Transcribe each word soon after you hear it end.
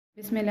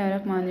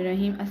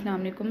Bismillahirrahmanirrahim.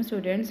 Assalamu alaikum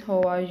students. How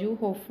are you?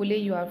 Hopefully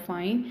you are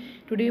fine.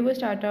 Today we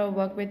start our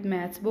work with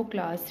maths book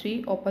class 3.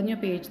 Open your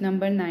page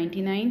number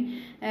 99.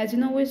 As you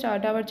know we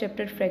start our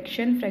chapter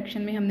fraction.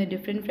 Fraction में हमने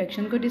different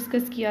fraction को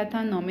discuss किया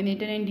था,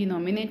 nominator and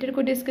denominator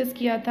को discuss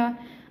किया था,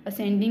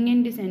 ascending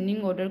and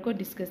descending order को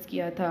discuss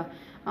किया था.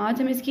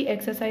 आज हम इसकी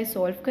exercise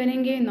solve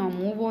करेंगे. Now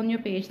move on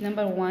your page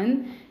number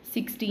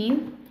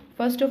 116.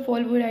 First of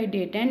all we write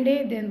date and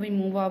day, then we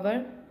move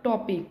our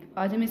topic.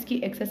 आज हम इसकी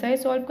एक्सरसाइज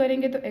सॉल्व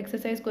करेंगे. तो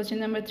एक्सरसाइज क्वेश्चन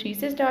नंबर 3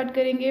 से स्टार्ट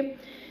करेंगे.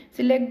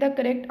 Select the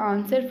correct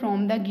answer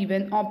from the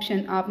given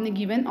option. आपने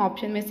given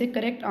option में से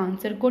करेक्ट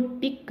आंसर को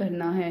टिक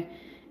करना है.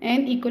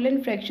 N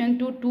equivalent fraction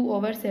to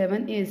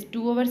 2/7 is.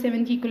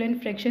 2/7 की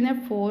इक्वलेंट फ्रैक्शन है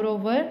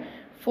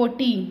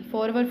 4/14.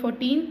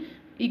 4/14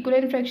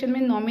 इक्वलेंट फ्रैक्शन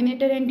में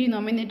नॉमिनेटर एंड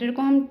डिनोमिनेटर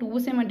को हम 2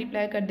 से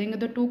मल्टीप्लाई कर देंगे.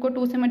 तो 2 को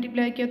 2 से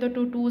मल्टीप्लाई किया तो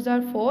 2 2s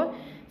are 4,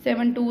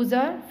 7 2s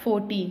are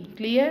 14.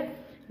 Clear.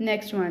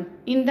 Next one.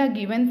 In the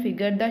given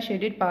figure the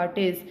shaded part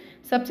is.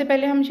 सबसे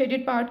पहले हम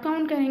शेडेड पार्ट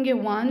काउंट करेंगे.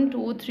 1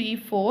 2 3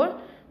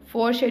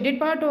 4 शेडेड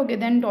पार्ट हो गए.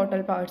 Then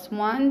total parts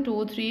 1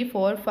 2 3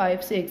 4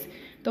 5 6.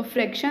 तो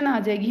फ्रैक्शन आ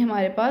जाएगी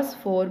हमारे पास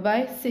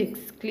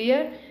 4/6.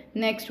 Clear.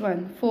 Next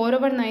one.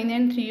 4/9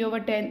 and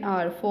 3/10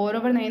 are.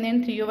 4/9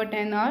 and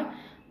 3/10 are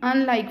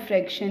unlike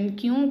fraction,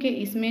 क्योंकि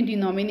इसमें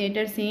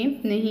डिनोमिनेटर सेम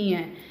नहीं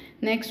है.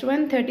 Next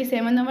one.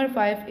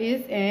 37/5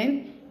 is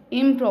an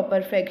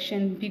improper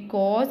fraction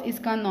because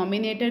इसका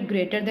नॉमिनेटर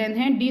ग्रेटर देन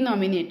है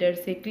डिनोमिनेटर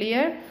से.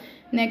 Clear.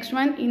 Next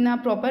one. In a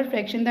proper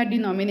fraction the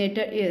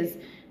denominator is.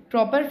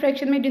 Proper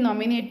fraction में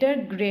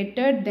denominator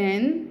greater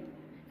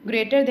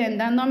than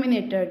the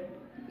nominator.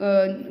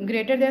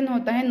 Greater than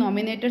होता है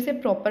nominator से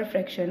proper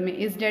fraction में.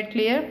 Is date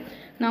clear.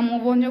 Now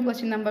move on your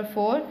question number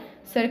 4.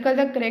 Circle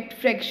the correct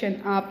fraction.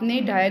 आपने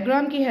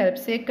diagram की help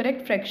से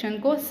correct fraction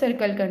को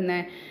circle करना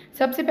है.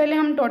 सबसे पहले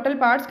हम टोटल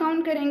पार्ट्स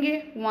काउंट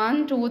करेंगे.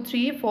 1 2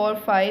 3 4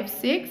 5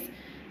 6.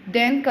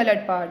 Then coloured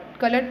part.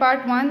 Coloured part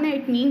 1 है.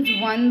 इट मीन्स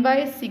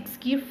 1/6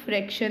 की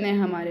फ्रैक्शन है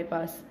हमारे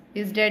पास.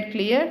 Is date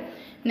clear.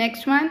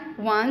 Next one.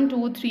 1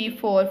 2 3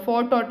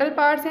 4 total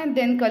parts हैं.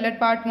 देन कलर्ड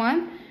पार्ट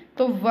 1,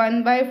 तो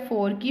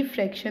 1/4 की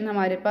फ्रैक्शन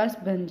हमारे पास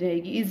बन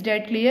जाएगी. Is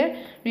date clear.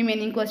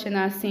 Remaining question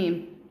are same.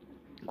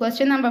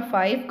 Question number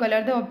 5.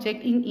 Colour the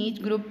object in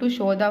each group to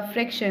show the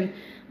fraction.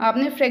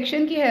 आपने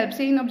fraction की help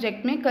से इन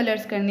object में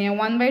कलर्स करने हैं.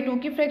 1/2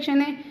 की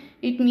फ्रैक्शन है.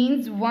 इट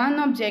मीन्स 1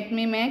 ऑब्जेक्ट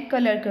में मैं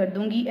कलर कर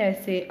दूंगी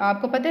ऐसे.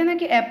 आपको पता है ना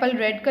कि एप्पल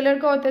रेड कलर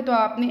का होता है, तो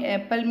आपने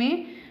एप्पल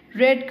में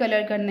रेड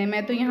कलर करना है.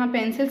 मैं तो यहाँ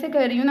पेंसिल से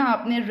कर रही हूँ ना.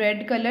 आपने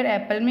रेड कलर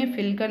एप्पल में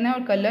फिल करना है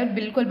और कलर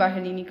बिल्कुल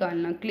बाहर नहीं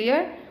निकालना.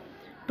 क्लियर.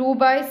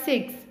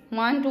 2/6.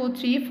 1 2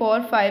 3 4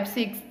 5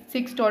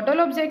 6 टोटल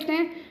ऑब्जेक्ट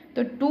हैं.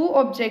 तो 2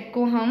 ऑब्जेक्ट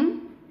को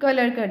हम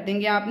कलर कर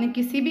देंगे. आपने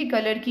किसी भी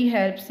कलर की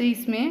हेल्प से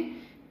इसमें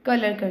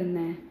कलर करना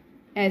है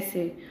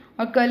ऐसे,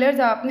 और कलर्स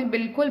आपने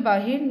बिल्कुल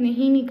बाहर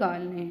नहीं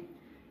निकालने.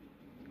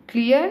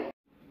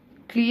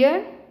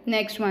 क्लियर.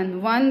 Next one.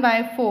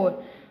 1/4.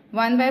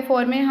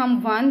 1/4 में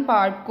हम 1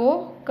 पार्ट को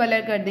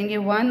कलर कर देंगे,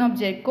 1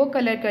 ऑब्जेक्ट को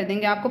कलर कर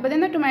देंगे. आपको पता है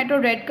ना टोमेटो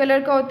रेड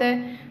कलर का होता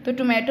है, तो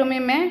टोमेटो में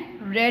मैं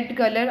रेड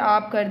कलर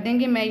आप कर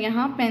देंगे. मैं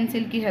यहाँ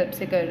पेंसिल की हेल्प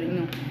से कर रही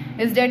हूँ.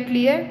 Is date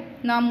clear.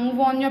 Now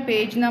move on your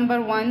page number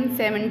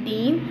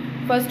 117.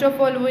 First of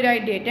all we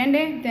write date and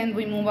day, then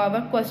we move our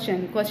question.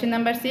 Question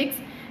number 6.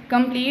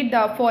 Complete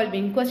the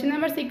following. Question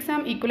number 6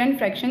 हम equivalent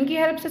fraction की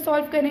help से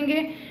solve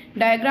करेंगे.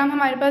 Diagram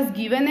हमारे पास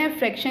given है,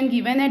 fraction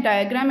given है.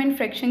 Diagram and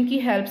fraction की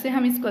help से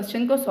हम इस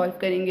क्वेश्चन को सॉल्व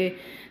करेंगे.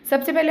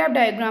 सबसे पहले आप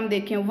डायग्राम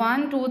देखें.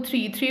 1 2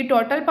 3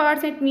 total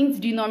parts. It means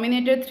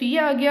denominator 3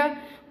 आ गया.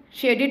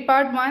 शेडेड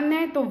पार्ट 1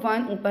 है, तो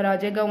 1 ऊपर आ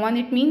जाएगा. 1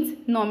 इट मीन्स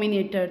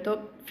नॉमिनेटर. तो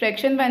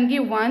फ्रैक्शन बन गई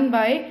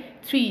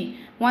 1/3.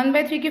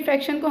 1/3 की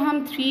फ्रैक्शन को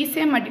हम 3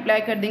 से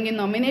मल्टीप्लाई कर देंगे,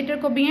 नॉमिनेटर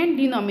को भी एंड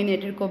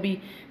डिनोमिनेटर को भी.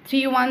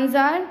 3 1s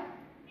are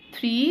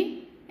 3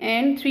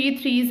 and 3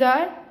 3s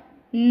are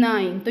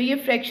 9. तो ये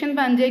फ्रैक्शन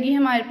बन जाएगी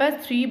हमारे पास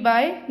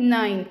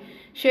 3/9.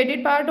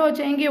 शेडेड पार्ट हो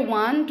जाएंगे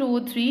 1 2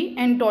 3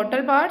 and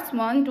total parts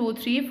 1 2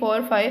 3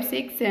 4 5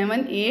 6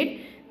 7 8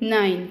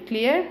 9.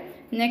 Clear.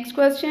 Next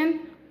question.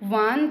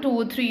 1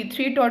 2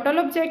 3 total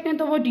object हैं,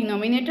 तो वो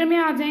डिनोमिनेटर में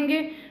आ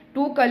जाएंगे.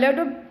 2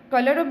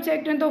 कलर्ड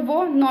ऑब्जेक्ट हैं, तो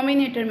वो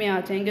नॉमिनेटर में आ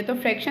जाएंगे. तो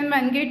फ्रैक्शन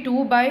बन गई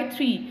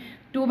 2/3.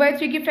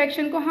 2/3 की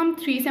फ्रैक्शन को हम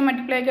 3 से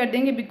मल्टीप्लाई कर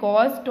देंगे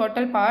बिकॉज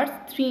टोटल पार्ट्स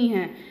 3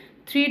 हैं.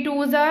 3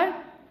 2s are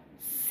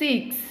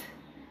 6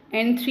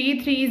 and 3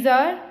 3s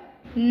are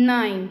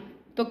 9.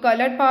 तो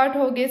कलर्ड पार्ट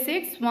हो गए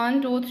 6.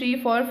 1 2 3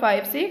 4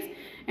 5 6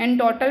 and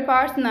total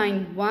parts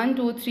 9. 1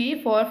 2 3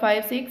 4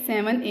 5 6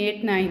 7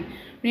 8 9.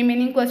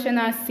 Remaining question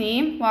are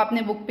same. वो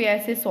आपने बुक पे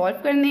ऐसे सॉल्व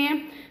करने हैं.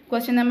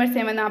 क्वेश्चन नंबर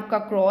 7 आपका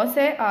क्रॉस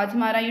है. आज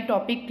हमारा ये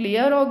टॉपिक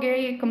क्लियर हो गया,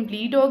 ये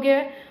कंप्लीट हो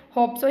गया.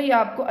 होप सो ये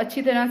आपको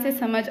अच्छी तरह से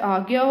समझ आ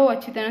गया हो,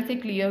 अच्छी तरह से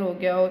क्लियर हो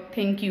गया हो.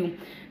 Thank you.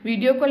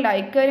 वीडियो को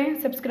लाइक करें,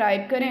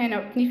 सब्सक्राइब करें एंड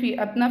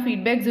अपना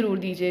फीडबैक ज़रूर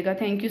दीजिएगा.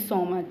 Thank you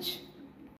so much.